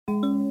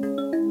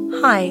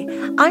Hi,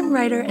 I'm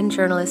writer and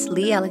journalist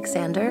Lee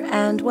Alexander,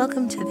 and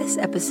welcome to this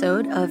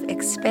episode of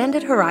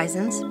Expanded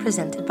Horizons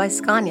presented by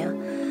Scania.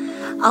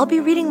 I'll be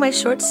reading my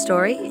short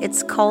story.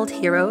 It's called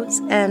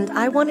Heroes, and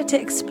I wanted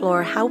to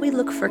explore how we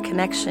look for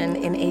connection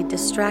in a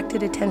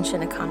distracted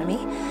attention economy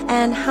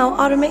and how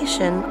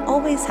automation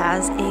always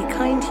has a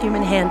kind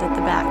human hand at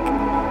the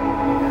back.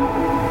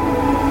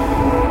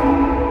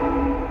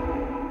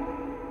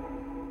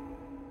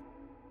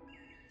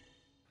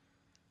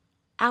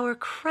 Our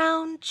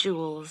crown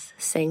jewels,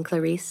 sang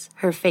Clarice,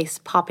 her face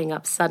popping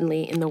up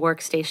suddenly in the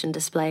workstation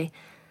display.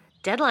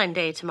 Deadline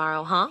day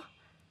tomorrow, huh?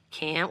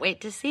 Can't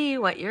wait to see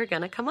what you're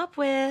gonna come up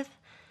with.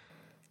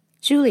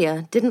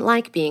 Julia didn't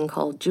like being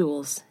called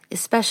Jules,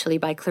 especially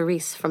by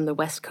Clarice from the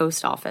West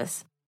Coast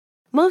office.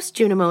 Most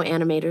Junimo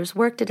animators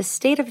worked at a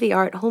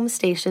state-of-the-art home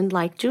station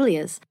like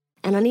Julia's,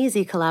 an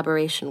uneasy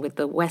collaboration with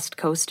the West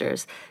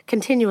Coasters,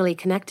 continually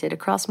connected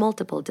across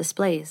multiple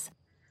displays.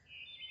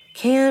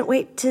 Can't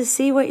wait to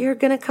see what you're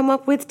gonna come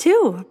up with,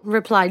 too,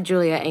 replied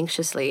Julia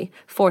anxiously,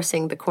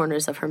 forcing the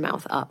corners of her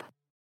mouth up.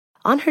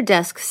 On her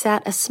desk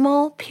sat a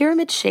small,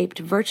 pyramid-shaped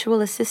virtual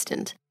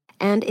assistant,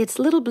 and its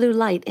little blue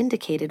light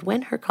indicated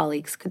when her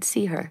colleagues could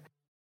see her.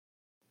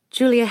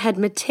 Julia had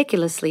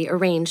meticulously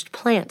arranged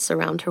plants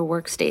around her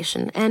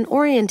workstation and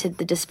oriented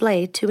the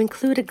display to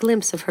include a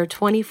glimpse of her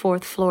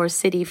 24th floor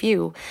city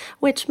view,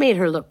 which made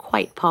her look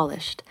quite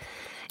polished.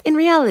 In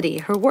reality,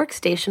 her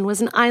workstation was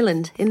an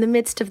island in the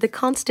midst of the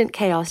constant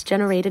chaos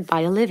generated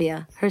by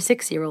Olivia, her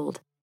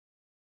 6-year-old.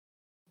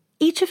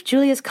 Each of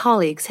Julia's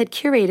colleagues had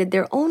curated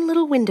their own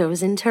little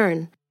windows in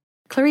turn.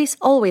 Clarice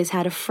always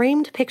had a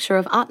framed picture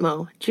of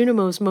Atmo,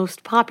 Junimo's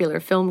most popular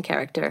film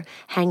character,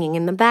 hanging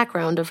in the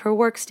background of her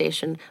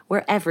workstation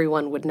where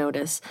everyone would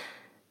notice.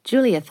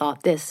 Julia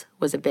thought this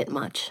was a bit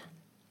much.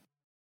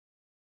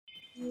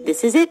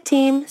 "This is it,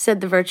 team," said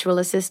the virtual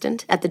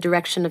assistant at the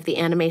direction of the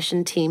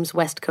animation team's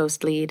West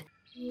Coast lead.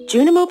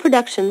 "Junimo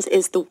Productions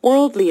is the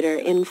world leader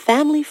in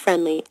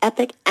family-friendly,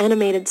 epic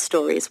animated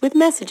stories with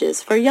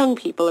messages for young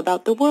people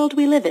about the world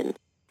we live in.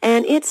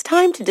 And it's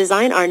time to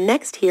design our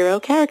next hero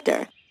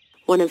character.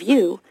 One of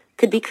you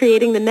could be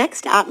creating the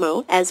next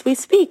Atmo as we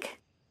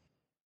speak."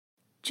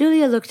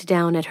 Julia looked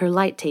down at her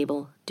light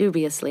table,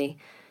 dubiously.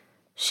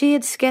 She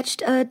had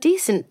sketched a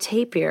decent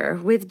tapir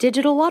with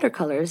digital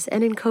watercolors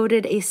and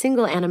encoded a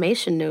single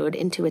animation node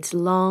into its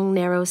long,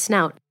 narrow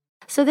snout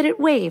so that it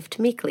waved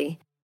meekly.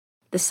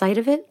 The sight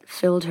of it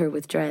filled her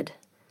with dread.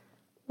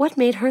 What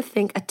made her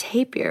think a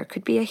tapir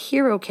could be a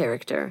hero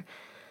character?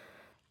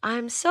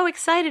 "I'm so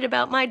excited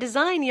about my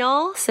design,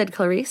 y'all," said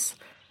Clarice.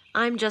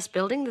 "I'm just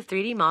building the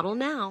 3D model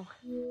now."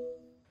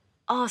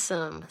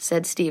 "Awesome,"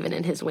 said Stephen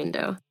in his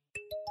window.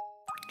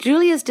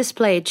 Julia's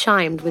display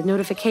chimed with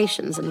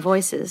notifications and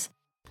voices.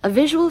 A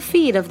visual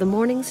feed of the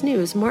morning's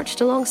news marched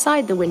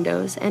alongside the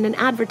windows, and an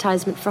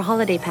advertisement for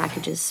holiday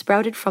packages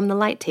sprouted from the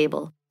light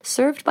table,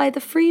 served by the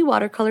free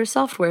watercolor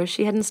software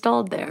she had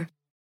installed there.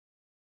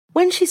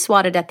 When she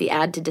swatted at the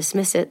ad to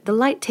dismiss it, the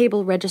light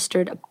table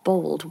registered a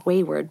bold,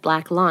 wayward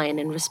black line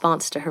in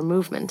response to her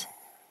movement.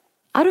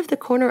 Out of the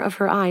corner of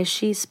her eye,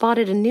 she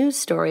spotted a news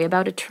story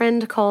about a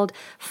trend called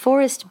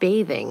forest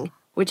bathing,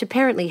 which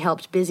apparently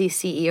helped busy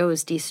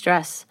CEOs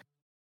de-stress.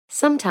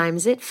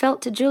 Sometimes it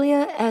felt to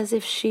Julia as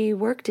if she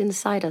worked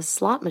inside a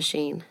slot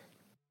machine.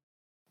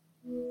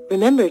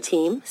 "Remember,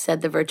 team,"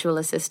 said the virtual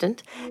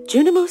assistant,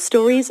 "Junimo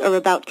stories are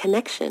about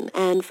connection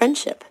and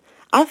friendship.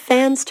 Our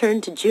fans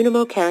turn to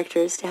Junimo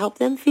characters to help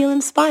them feel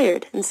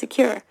inspired and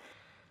secure."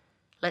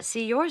 "Let's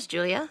see yours,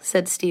 Julia,"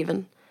 said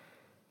Stephen.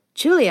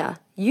 "Julia,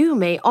 you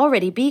may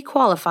already be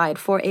qualified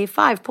for a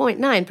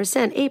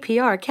 5.9%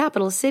 APR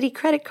Capital City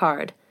credit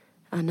card."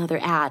 Another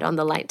ad on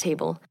the light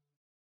table.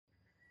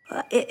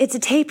 "It's a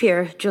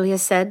tapir," Julia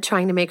said,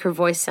 trying to make her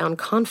voice sound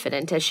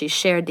confident as she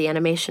shared the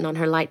animation on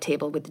her light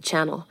table with the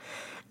channel.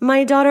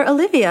 "My daughter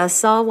Olivia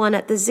saw one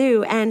at the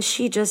zoo, and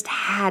she just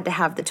had to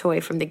have the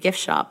toy from the gift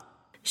shop.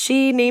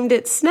 She named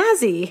it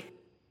Snazzy."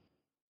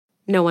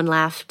 No one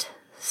laughed,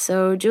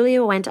 so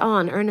Julia went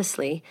on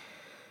earnestly.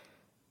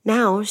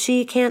 "Now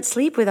she can't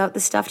sleep without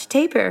the stuffed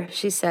tapir,"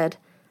 she said.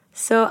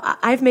 "So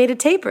I've made a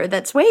tapir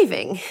that's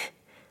waving."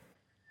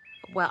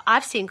 "Well,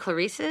 I've seen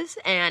Clarice's,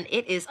 and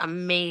it is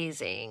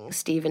amazing,"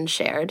 Stephen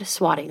shared,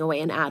 swatting away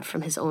an ad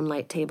from his own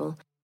light table.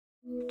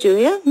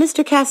 "Julia,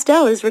 Mr.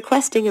 Castell is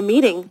requesting a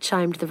meeting,"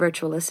 chimed the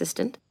virtual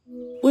assistant.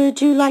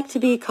 "Would you like to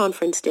be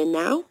conferenced in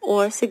now,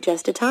 or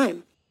suggest a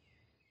time?"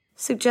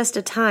 "Suggest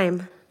a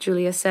time,"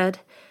 Julia said.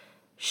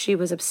 She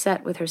was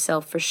upset with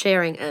herself for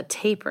sharing a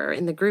tapir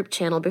in the group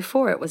channel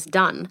before it was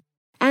done,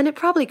 and it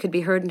probably could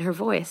be heard in her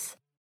voice.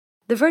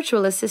 The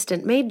virtual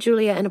assistant made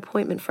Julia an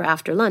appointment for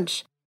after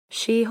lunch.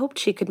 She hoped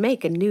she could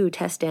make a new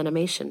test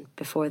animation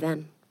before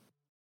then.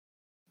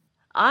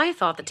 "I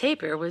thought the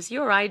tapir was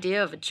your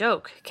idea of a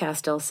joke,"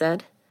 Castell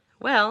said.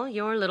 "Well,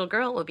 your little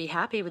girl will be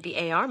happy with the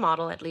AR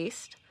model at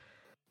least."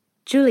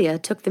 Julia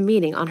took the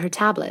meeting on her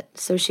tablet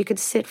so she could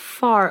sit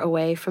far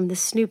away from the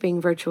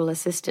snooping virtual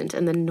assistant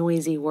and the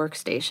noisy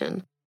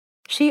workstation.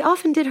 She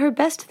often did her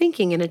best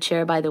thinking in a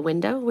chair by the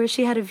window, where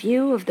she had a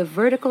view of the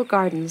vertical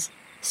gardens,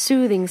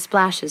 soothing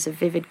splashes of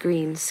vivid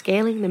green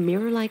scaling the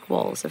mirror-like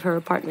walls of her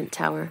apartment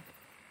tower.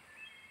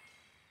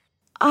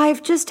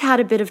 "I've just had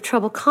a bit of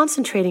trouble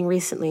concentrating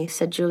recently,"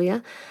 said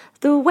Julia.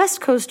 "The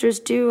West Coasters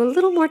do a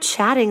little more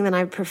chatting than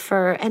I'd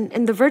prefer,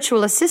 and the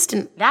virtual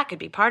assistant—" "That could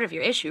be part of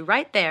your issue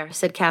right there,"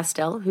 said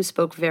Castell, who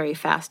spoke very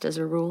fast as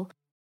a rule.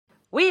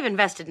 "We've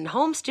invested in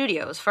home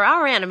studios for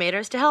our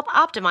animators to help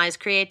optimize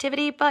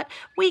creativity, but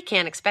we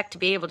can't expect to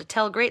be able to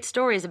tell great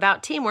stories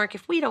about teamwork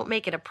if we don't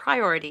make it a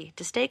priority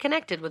to stay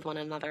connected with one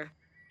another."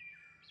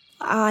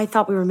 "I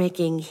thought we were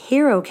making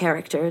hero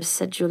characters,"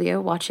 said Julia,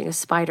 watching a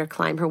spider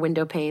climb her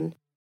window pane.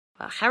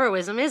 "Well,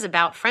 heroism is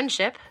about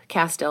friendship,"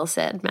 Castell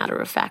said,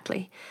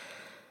 matter-of-factly.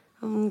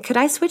 "Could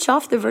I switch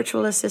off the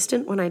virtual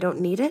assistant when I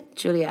don't need it?"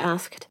 Julia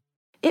asked.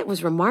 It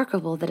was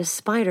remarkable that a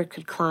spider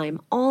could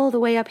climb all the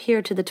way up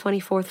here to the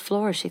 24th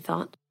floor, she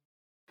thought.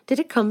 Did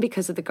it come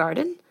because of the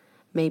garden?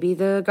 Maybe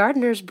the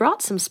gardeners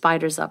brought some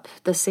spiders up,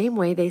 the same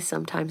way they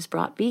sometimes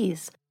brought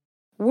bees.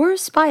 Were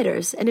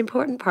spiders an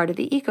important part of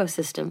the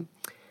ecosystem?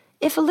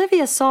 If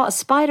Olivia saw a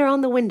spider on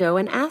the window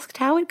and asked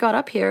how it got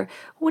up here,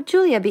 would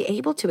Julia be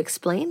able to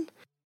explain?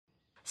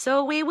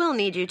 "So we will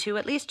need you to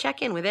at least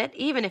check in with it,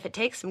 even if it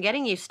takes some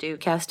getting used to,"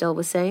 Castell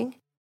was saying.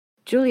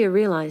 Julia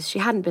realized she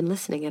hadn't been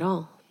listening at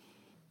all.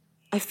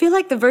 "I feel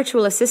like the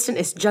virtual assistant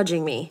is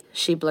judging me,"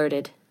 she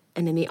blurted,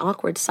 and in the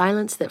awkward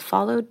silence that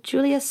followed,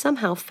 Julia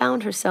somehow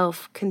found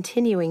herself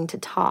continuing to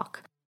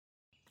talk.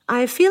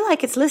 "I feel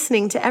like it's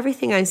listening to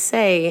everything I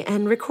say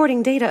and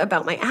recording data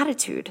about my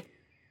attitude."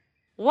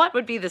 "What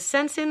would be the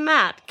sense in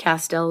that?"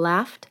 Castell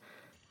laughed.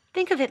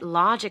 "Think of it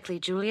logically,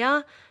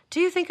 Julia.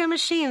 Do you think a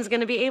machine's going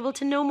to be able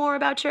to know more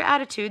about your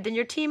attitude than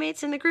your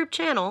teammates in the group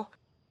channel?"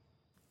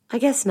 "I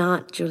guess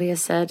not," Julia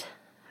said.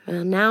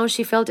 Now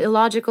she felt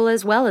illogical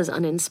as well as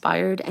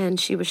uninspired, and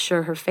she was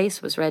sure her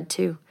face was red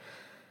too.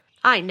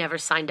 "I never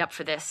signed up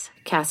for this,"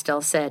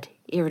 Castell said,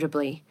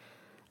 irritably.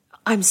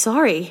 "I'm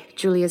sorry,"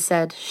 Julia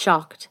said,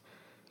 shocked.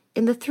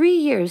 In the 3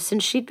 years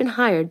since she'd been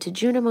hired to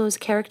Junimo's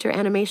character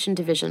animation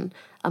division,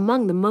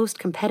 among the most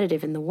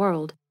competitive in the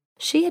world,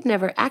 she had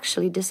never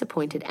actually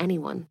disappointed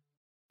anyone.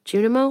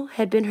 Junimo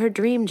had been her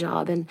dream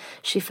job, and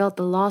she felt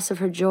the loss of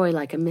her joy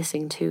like a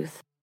missing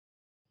tooth.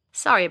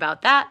 "Sorry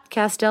about that,"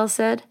 Castell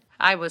said.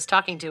 "I was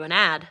talking to an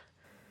ad."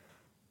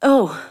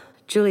 "Oh,"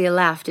 Julia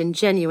laughed in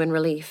genuine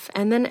relief,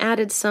 and then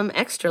added some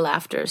extra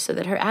laughter so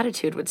that her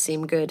attitude would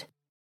seem good.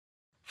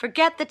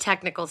 "Forget the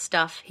technical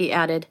stuff," he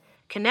added.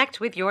 "Connect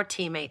with your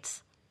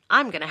teammates.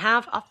 I'm going to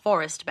have a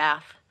forest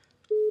bath."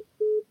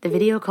 The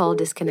video call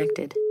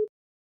disconnected.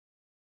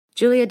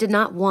 Julia did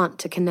not want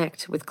to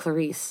connect with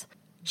Clarice.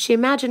 She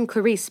imagined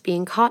Clarice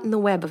being caught in the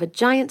web of a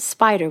giant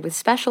spider with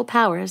special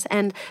powers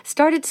and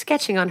started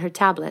sketching on her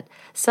tablet,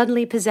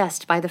 suddenly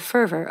possessed by the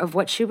fervor of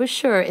what she was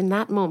sure in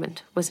that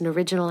moment was an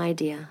original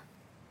idea.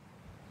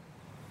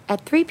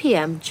 At 3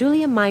 p.m.,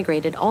 Julia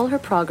migrated all her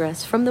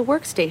progress from the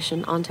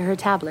workstation onto her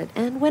tablet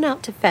and went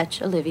out to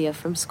fetch Olivia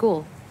from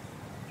school.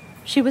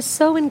 She was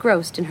so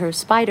engrossed in her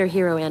spider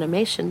hero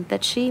animation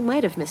that she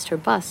might have missed her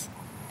bus,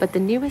 but the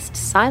newest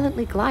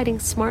silently gliding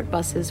smart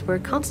buses were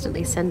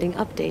constantly sending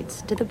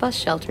updates to the bus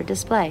shelter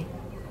display.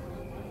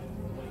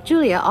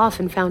 Julia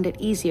often found it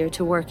easier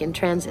to work in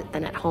transit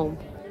than at home.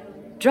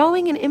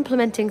 Drawing and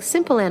implementing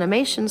simple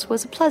animations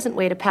was a pleasant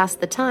way to pass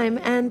the time,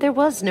 and there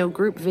was no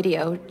group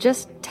video,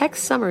 just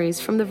text summaries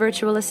from the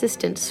virtual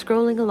assistant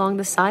scrolling along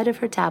the side of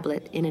her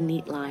tablet in a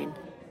neat line.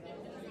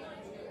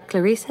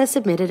 Clarice has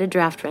submitted a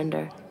draft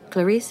render.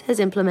 Clarice has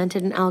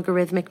implemented an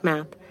algorithmic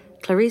map.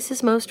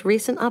 Clarice's most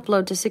recent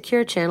upload to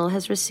Secure Channel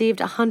has received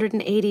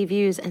 180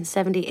 views and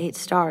 78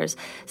 stars.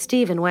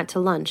 Stephen went to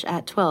lunch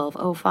at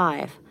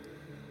 12:05.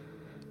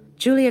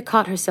 Julia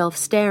caught herself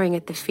staring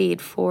at the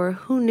feed for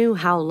who knew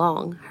how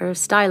long, her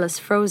stylus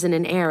frozen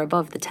in air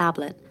above the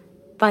tablet.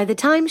 By the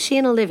time she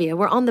and Olivia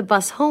were on the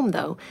bus home,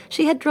 though,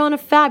 she had drawn a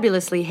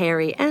fabulously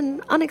hairy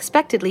and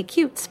unexpectedly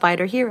cute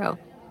spider hero.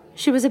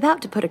 She was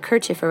about to put a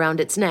kerchief around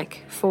its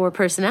neck for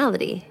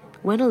personality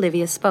when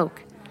Olivia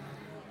spoke.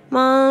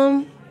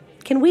 "Mom,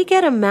 can we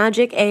get a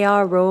Magic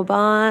AR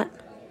robot?"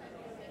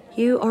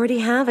 "You already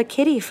have a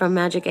kitty from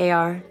Magic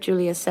AR,"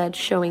 Julia said,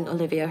 showing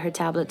Olivia her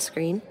tablet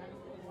screen.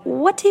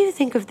 "What do you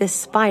think of this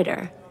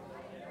spider?"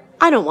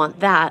 "I don't want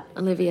that,"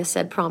 Olivia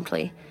said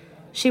promptly.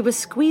 She was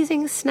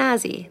squeezing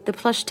Snazzy, the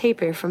plush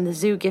tapir from the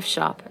zoo gift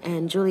shop,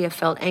 and Julia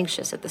felt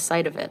anxious at the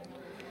sight of it.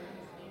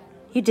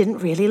 "You didn't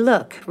really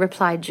look,"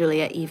 replied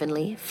Julia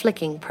evenly,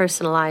 flicking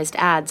personalized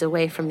ads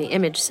away from the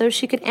image so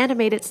she could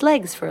animate its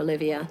legs for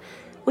Olivia.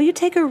 "Will you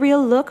take a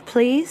real look,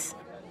 please?"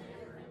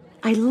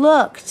 "I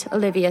looked,"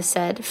 Olivia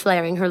said,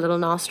 flaring her little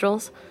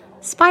nostrils.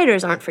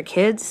 "Spiders aren't for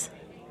kids."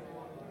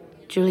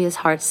 Julia's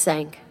heart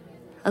sank.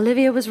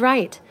 Olivia was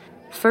right.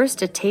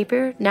 First a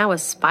tapir, now a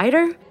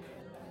spider?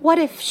 What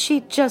if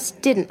she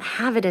just didn't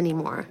have it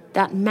anymore,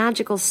 that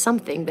magical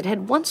something that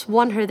had once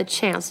won her the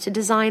chance to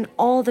design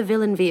all the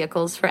villain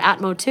vehicles for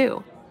Atmo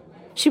 2?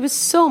 She was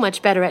so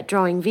much better at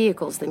drawing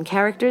vehicles than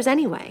characters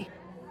anyway.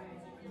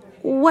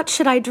 "What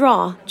should I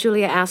draw?"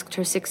 Julia asked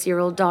her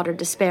 6-year-old daughter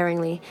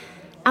despairingly.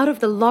 Out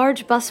of the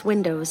large bus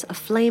windows, a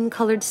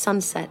flame-colored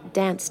sunset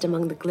danced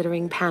among the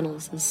glittering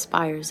panels and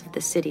spires of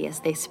the city as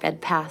they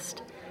sped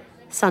past.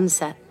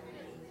 Sunset.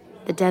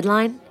 The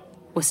deadline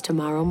was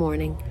tomorrow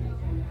morning.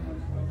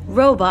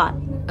 "Robot,"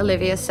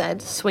 Olivia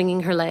said,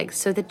 swinging her legs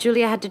so that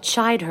Julia had to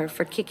chide her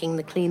for kicking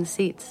the clean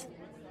seats.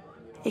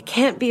 "It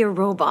can't be a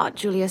robot,"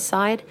 Julia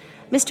sighed.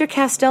 "Mr.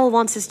 Castell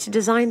wants us to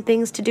design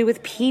things to do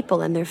with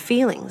people and their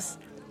feelings."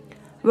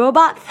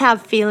 "Robots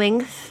have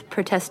feelings,"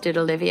 protested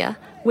Olivia,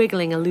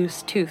 wiggling a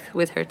loose tooth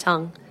with her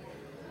tongue.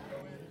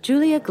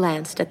 Julia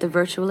glanced at the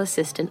virtual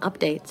assistant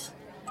updates.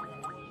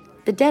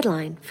 The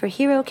deadline for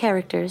hero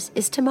characters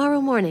is tomorrow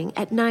morning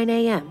at 9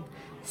 a.m.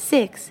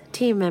 6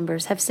 team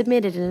members have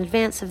submitted in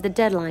advance of the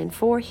deadline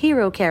for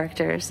hero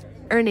characters,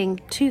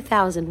 earning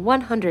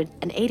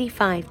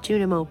 2,185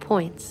 Junimo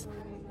points.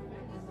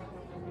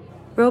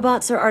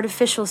 "Robots are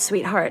artificial,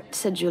 sweetheart,"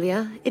 said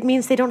Julia. "It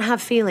means they don't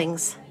have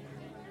feelings."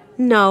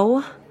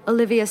 "No,"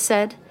 Olivia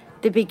said,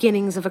 the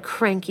beginnings of a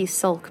cranky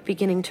sulk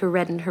beginning to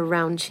redden her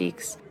round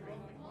cheeks.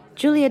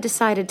 Julia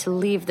decided to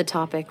leave the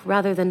topic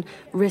rather than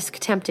risk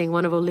tempting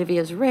one of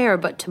Olivia's rare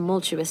but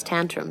tumultuous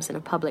tantrums in a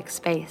public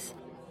space.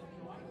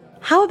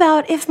 "How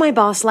about if my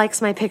boss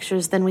likes my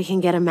pictures, then we can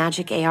get a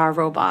magic AR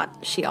robot,"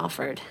 she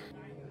offered.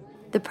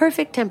 The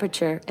perfect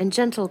temperature and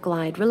gentle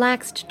glide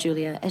relaxed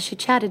Julia as she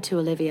chatted to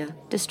Olivia,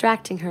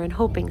 distracting her and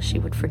hoping she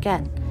would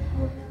forget.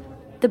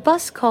 The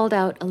bus called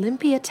out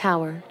Olympia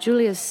Tower,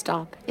 Julia's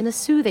stop, in a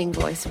soothing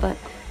voice, but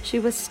she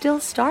was still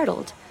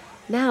startled.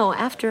 Now,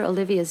 after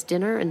Olivia's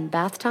dinner and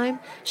bath time,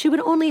 she would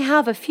only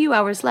have a few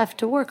hours left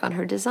to work on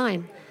her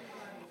design.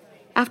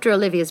 After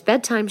Olivia's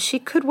bedtime, she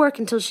could work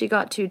until she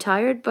got too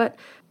tired, but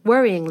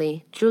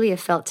worryingly, Julia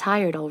felt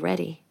tired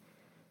already.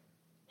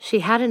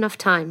 She had enough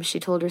time, she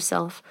told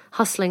herself,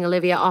 hustling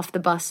Olivia off the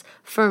bus,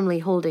 firmly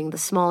holding the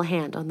small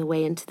hand on the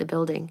way into the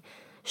building.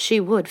 She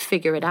would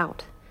figure it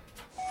out.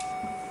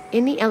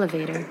 In the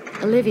elevator,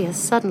 Olivia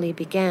suddenly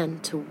began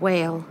to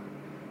wail.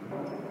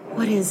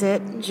 "What is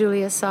it?"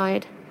 Julia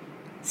sighed.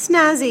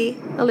 "Snazzy,"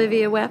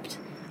 Olivia wept.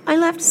 "I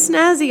left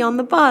Snazzy on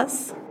the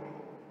bus."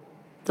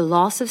 The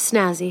loss of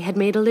Snazzy had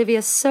made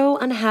Olivia so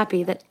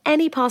unhappy that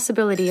any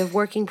possibility of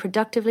working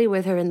productively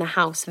with her in the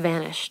house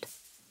vanished.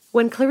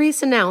 When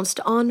Clarice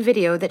announced on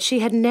video that she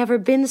had never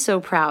been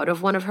so proud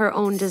of one of her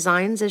own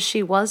designs as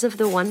she was of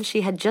the one she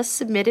had just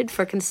submitted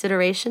for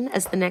consideration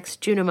as the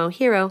next Junimo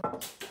hero,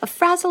 a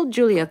frazzled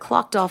Julia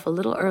clocked off a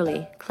little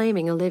early,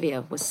 claiming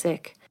Olivia was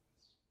sick.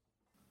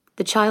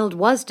 The child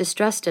was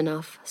distressed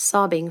enough,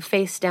 sobbing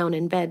face down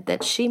in bed,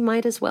 that she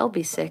might as well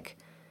be sick.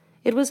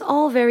 It was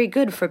all very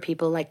good for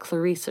people like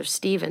Clarice or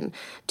Stephen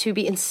to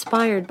be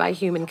inspired by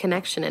human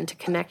connection and to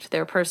connect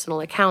their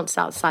personal accounts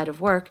outside of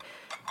work.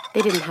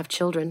 They didn't have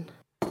children.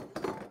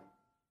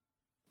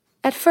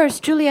 At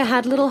first, Julia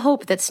had little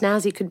hope that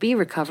Snazzy could be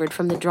recovered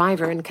from the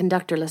driver and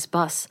conductorless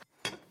bus.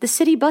 The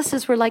city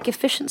buses were like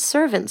efficient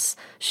servants.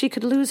 She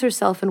could lose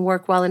herself in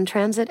work while in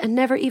transit and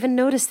never even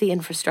notice the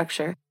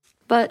infrastructure.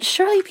 But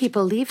surely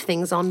people leave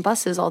things on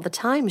buses all the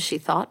time, she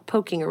thought,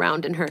 poking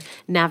around in her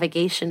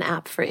navigation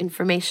app for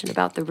information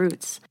about the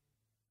routes.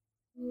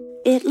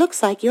 "It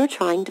looks like you're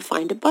trying to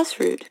find a bus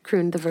route,"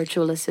 crooned the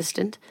virtual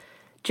assistant.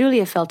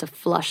 Julia felt a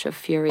flush of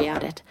fury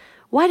at it.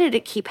 Why did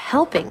it keep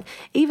helping,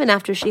 even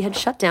after she had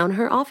shut down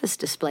her office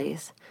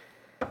displays?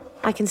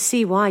 "I can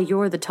see why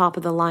you're the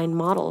top-of-the-line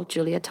model,"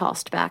 Julia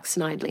tossed back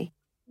snidely.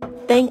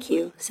 "Thank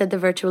you," said the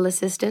virtual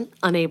assistant,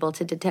 unable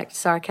to detect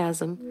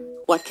sarcasm.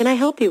 "What can I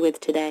help you with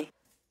today?"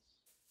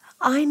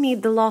 "I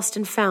need the lost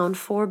and found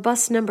for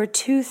bus number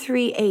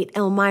 238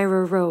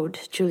 Elmira Road,"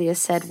 Julia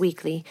said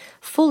weakly,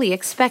 fully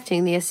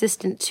expecting the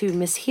assistant to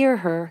mishear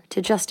her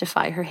to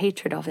justify her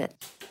hatred of it.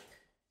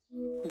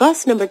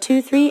 "Bus number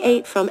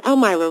 238 from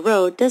Elmira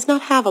Road does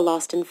not have a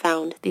lost and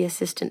found," the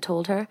assistant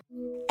told her.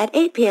 "At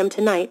 8 p.m.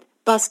 tonight,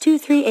 bus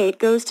 238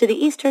 goes to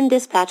the Eastern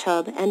Dispatch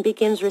Hub and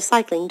begins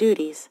recycling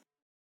duties."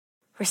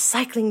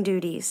 Recycling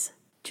duties?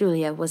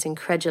 Julia was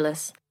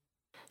incredulous.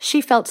 She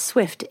felt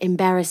swift,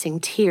 embarrassing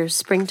tears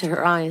spring to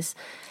her eyes.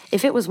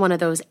 If it was one of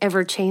those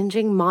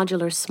ever-changing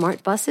modular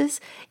smart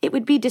buses, it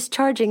would be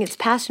discharging its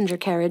passenger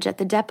carriage at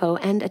the depot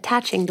and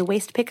attaching the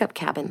waste pickup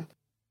cabin.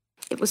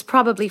 It was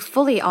probably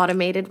fully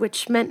automated,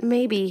 which meant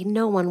maybe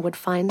no one would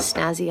find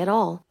Snazzy at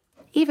all,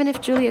 even if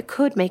Julia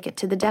could make it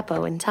to the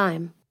depot in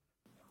time.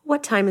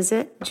 "What time is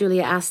it?"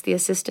 Julia asked the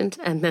assistant,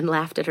 and then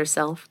laughed at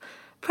herself.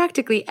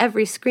 Practically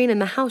every screen in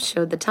the house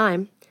showed the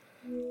time.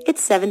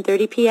 "It's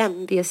 7:30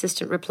 p.m., the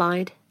assistant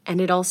replied,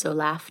 and it also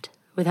laughed,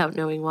 without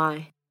knowing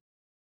why.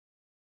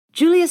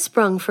 Julia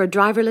sprung for a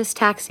driverless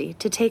taxi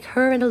to take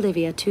her and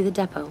Olivia to the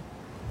depot.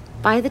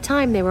 By the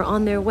time they were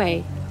on their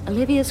way,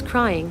 Olivia's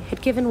crying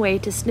had given way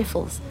to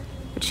sniffles,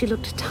 but she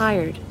looked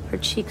tired, her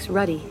cheeks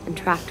ruddy and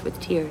tracked with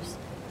tears.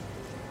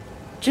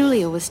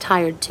 Julia was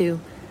tired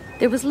too.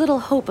 There was little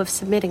hope of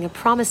submitting a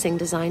promising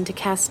design to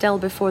Castell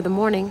before the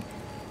morning,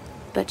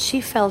 but she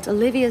felt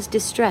Olivia's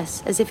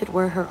distress as if it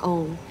were her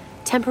own,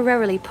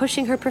 temporarily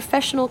pushing her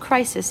professional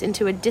crisis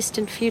into a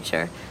distant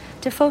future,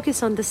 to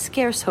focus on the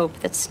scarce hope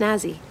that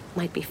Snazzy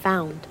might be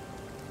found.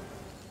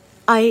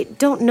 "I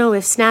don't know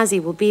if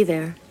Snazzy will be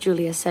there,"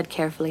 Julia said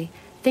carefully,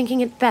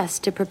 thinking it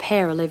best to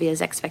prepare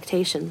Olivia's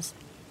expectations.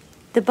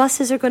 "The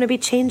buses are going to be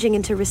changing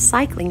into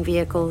recycling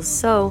vehicles,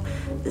 so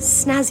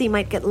Snazzy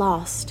might get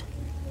lost."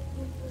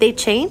 "They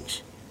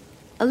change?"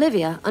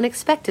 Olivia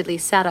unexpectedly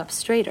sat up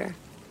straighter.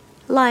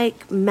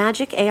 "Like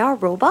Magic AR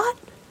Robot?"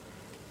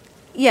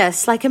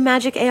 "Yes, like a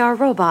Magic AR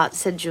Robot,"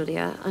 said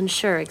Julia,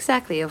 unsure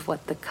exactly of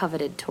what the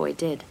coveted toy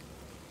did.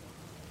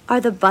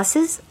 "Are the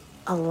buses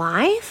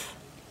alive?"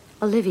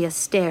 Olivia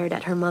stared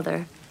at her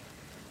mother.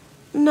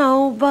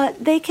 "No,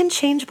 but they can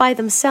change by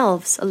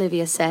themselves,"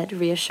 Olivia said,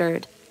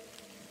 reassured.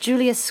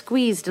 Julia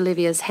squeezed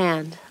Olivia's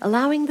hand,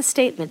 allowing the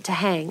statement to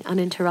hang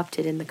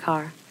uninterrupted in the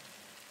car.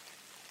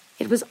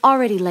 It was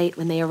already late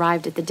when they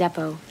arrived at the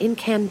depot,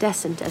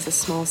 incandescent as a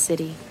small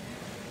city.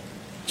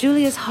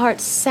 Julia's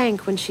heart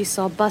sank when she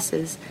saw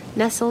buses,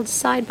 nestled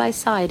side by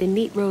side in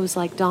neat rows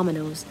like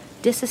dominoes,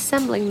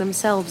 disassembling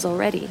themselves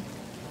already.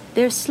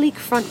 Their sleek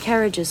front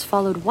carriages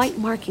followed white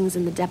markings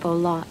in the depot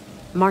lot,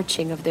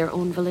 marching of their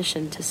own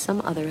volition to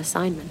some other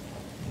assignment.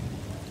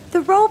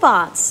 "The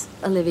robots,"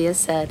 Olivia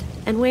said,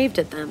 and waved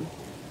at them.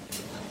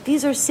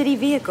 "These are city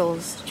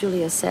vehicles,"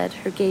 Julia said,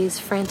 her gaze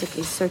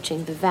frantically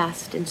searching the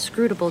vast,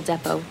 inscrutable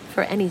depot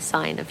for any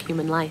sign of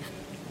human life.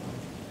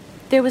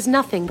 There was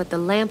nothing but the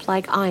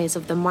lamp-like eyes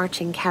of the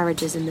marching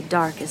carriages in the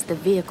dark as the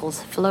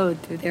vehicles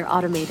flowed through their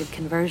automated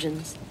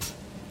conversions.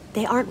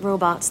 "They aren't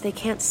robots, they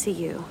can't see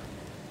you."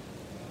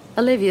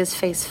 Olivia's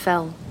face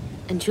fell,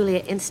 and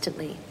Julia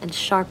instantly and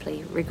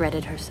sharply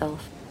regretted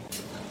herself.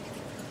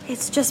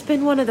 "It's just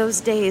been one of those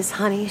days,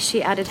 honey,"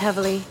 she added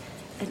heavily.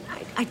 "And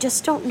I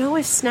just don't know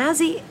if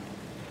Snazzy—"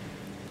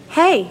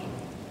 "Hey!"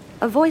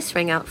 A voice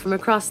rang out from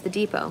across the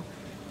depot.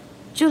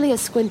 Julia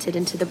squinted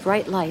into the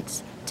bright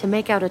lights to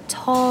make out a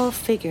tall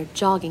figure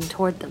jogging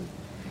toward them.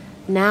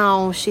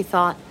 Now, she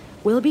thought,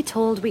 we'll be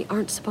told we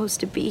aren't supposed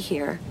to be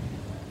here.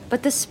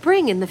 But the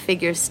spring in the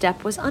figure's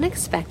step was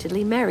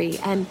unexpectedly merry,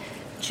 and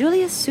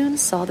Julia soon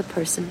saw the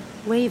person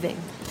waving.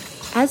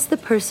 As the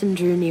person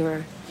drew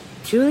nearer,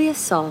 Julia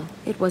saw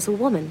it was a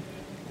woman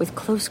with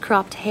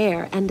close-cropped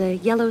hair and a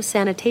yellow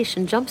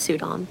sanitation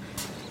jumpsuit on,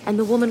 and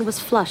the woman was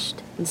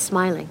flushed and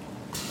smiling.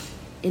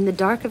 In the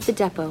dark of the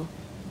depot,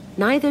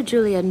 neither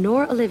Julia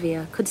nor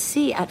Olivia could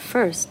see at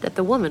first that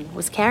the woman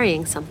was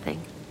carrying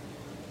something.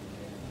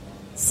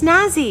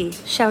 "Snazzy!"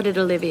 shouted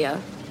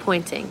Olivia,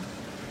 pointing.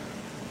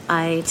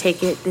 "I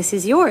take it this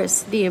is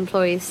yours," the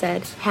employee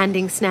said,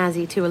 handing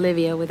Snazzy to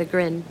Olivia with a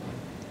grin.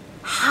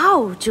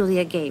 "How?"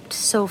 Julia gaped,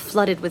 so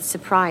flooded with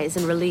surprise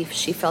and relief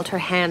she felt her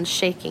hands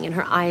shaking and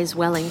her eyes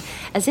welling,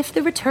 as if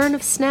the return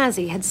of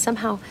Snazzy had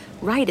somehow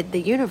righted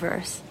the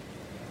universe.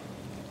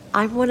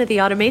 "I'm one of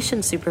the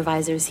automation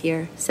supervisors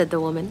here," said the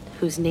woman,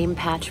 whose name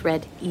patch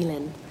read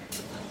Elin.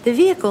 "The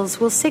vehicles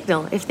will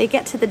signal if they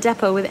get to the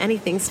depot with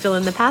anything still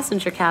in the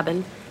passenger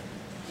cabin."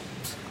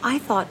 "I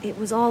thought it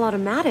was all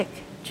automatic,"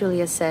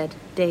 Julia said,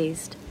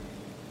 dazed.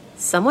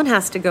 "Someone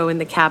has to go in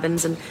the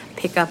cabins and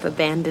pick up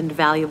abandoned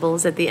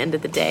valuables at the end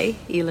of the day,"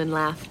 Elin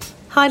laughed.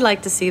 "I'd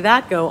like to see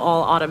that go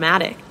all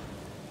automatic."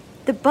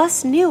 "The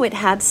bus knew it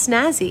had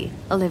Snazzy,"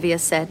 Olivia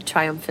said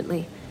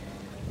triumphantly.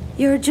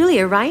 "You're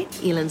Julia, right?"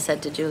 Elin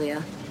said to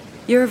Julia.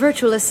 "Your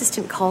virtual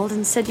assistant called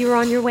and said you were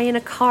on your way in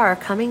a car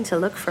coming to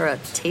look for a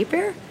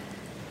taper?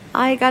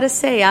 I gotta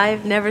say,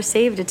 I've never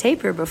saved a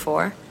taper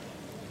before."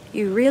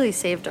 "You really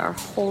saved our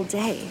whole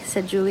day,"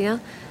 said Julia.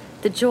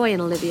 The joy in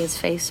Olivia's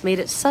face made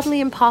it suddenly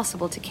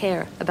impossible to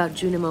care about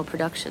Junimo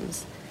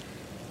Productions.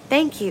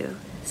 "Thank you,"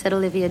 said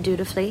Olivia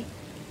dutifully.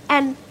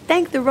 "And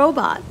thank the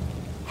robot."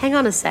 "Hang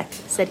on a sec,"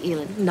 said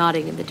Elin,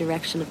 nodding in the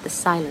direction of the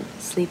silent,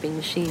 sleeping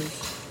machines.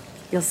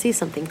 "You'll see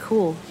something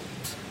cool."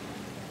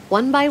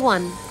 One by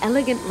one,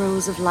 elegant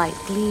rows of light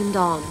gleamed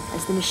on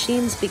as the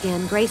machines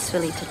began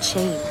gracefully to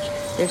change,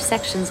 their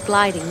sections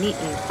gliding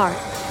neatly apart.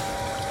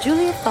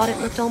 Julia thought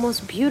it looked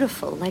almost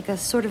beautiful, like a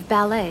sort of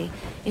ballet,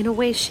 in a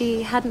way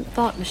she hadn't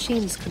thought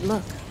machines could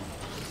look.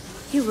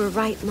 "You were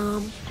right,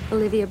 Mom,"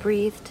 Olivia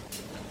breathed.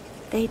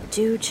 "They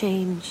do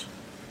change."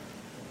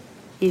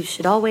 "You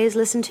should always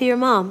listen to your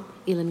mom,"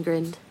 Elin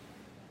grinned.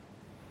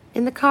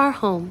 In the car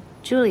home,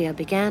 Julia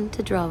began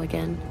to draw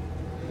again.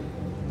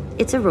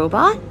 "It's a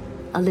robot?"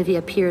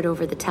 Olivia peered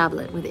over the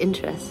tablet with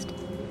interest.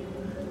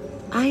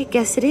 "I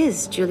guess it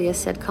is," Julia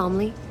said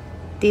calmly.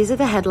 "These are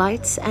the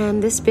headlights,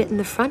 and this bit in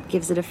the front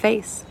gives it a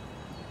face."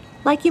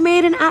 "Like you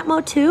made an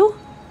Atmo too?"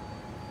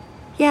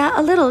 "Yeah,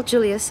 a little,"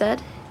 Julia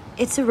said.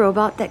 "It's a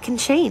robot that can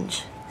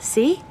change.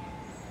 See?"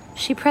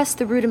 She pressed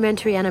the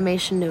rudimentary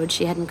animation node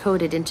she had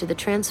encoded into the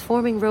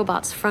transforming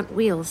robot's front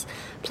wheels,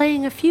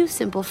 playing a few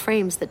simple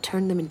frames that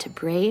turned them into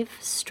brave,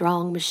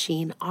 strong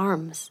machine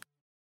arms.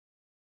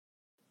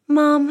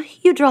 "Mom,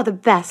 you draw the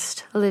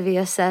best,"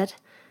 Olivia said.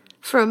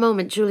 For a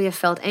moment, Julia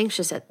felt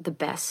anxious at the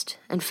best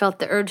and felt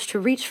the urge to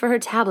reach for her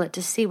tablet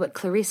to see what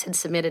Clarice had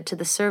submitted to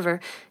the server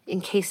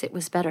in case it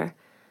was better.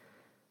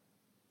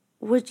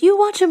 "Would you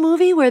watch a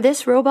movie where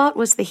this robot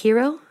was the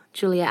hero?"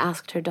 Julia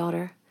asked her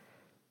daughter.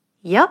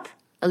 "Yup,"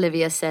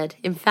 Olivia said,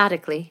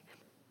 emphatically.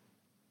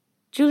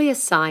 Julia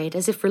sighed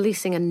as if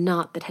releasing a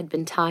knot that had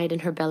been tied in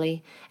her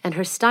belly, and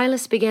her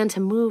stylus began to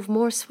move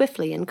more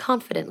swiftly and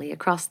confidently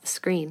across the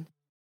screen.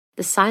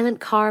 The silent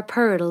car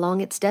purred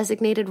along its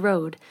designated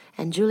road,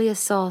 and Julia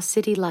saw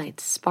city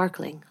lights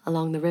sparkling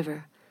along the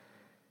river.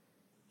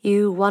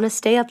 You want to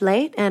stay up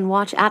late and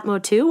watch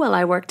Atmo 2 while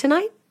I work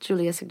tonight?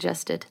 Julia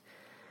suggested.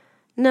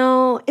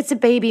 No, it's a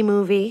baby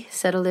movie,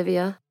 said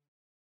Olivia.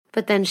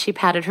 But then she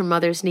patted her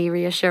mother's knee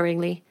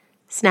reassuringly.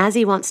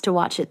 Snazzy wants to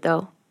watch it,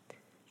 though.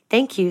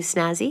 Thank you,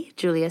 Snazzy,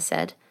 Julia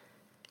said.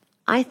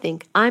 I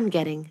think I'm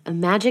getting a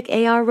magic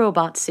AR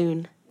robot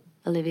soon,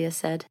 Olivia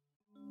said.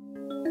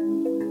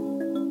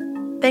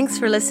 Thanks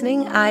for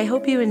listening. I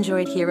hope you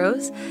enjoyed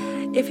Heroes.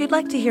 If you'd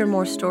like to hear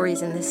more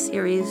stories in this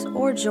series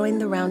or join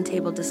the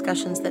roundtable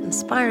discussions that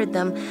inspired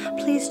them,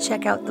 please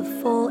check out the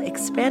full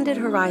Expanded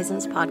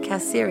Horizons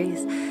podcast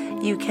series.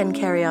 You can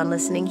carry on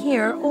listening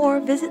here or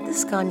visit the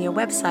Scania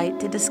website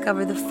to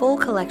discover the full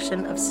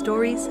collection of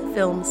stories,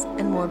 films,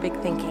 and more big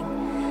thinking.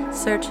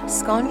 Search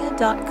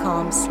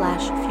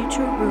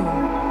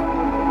scania.com/futureroom.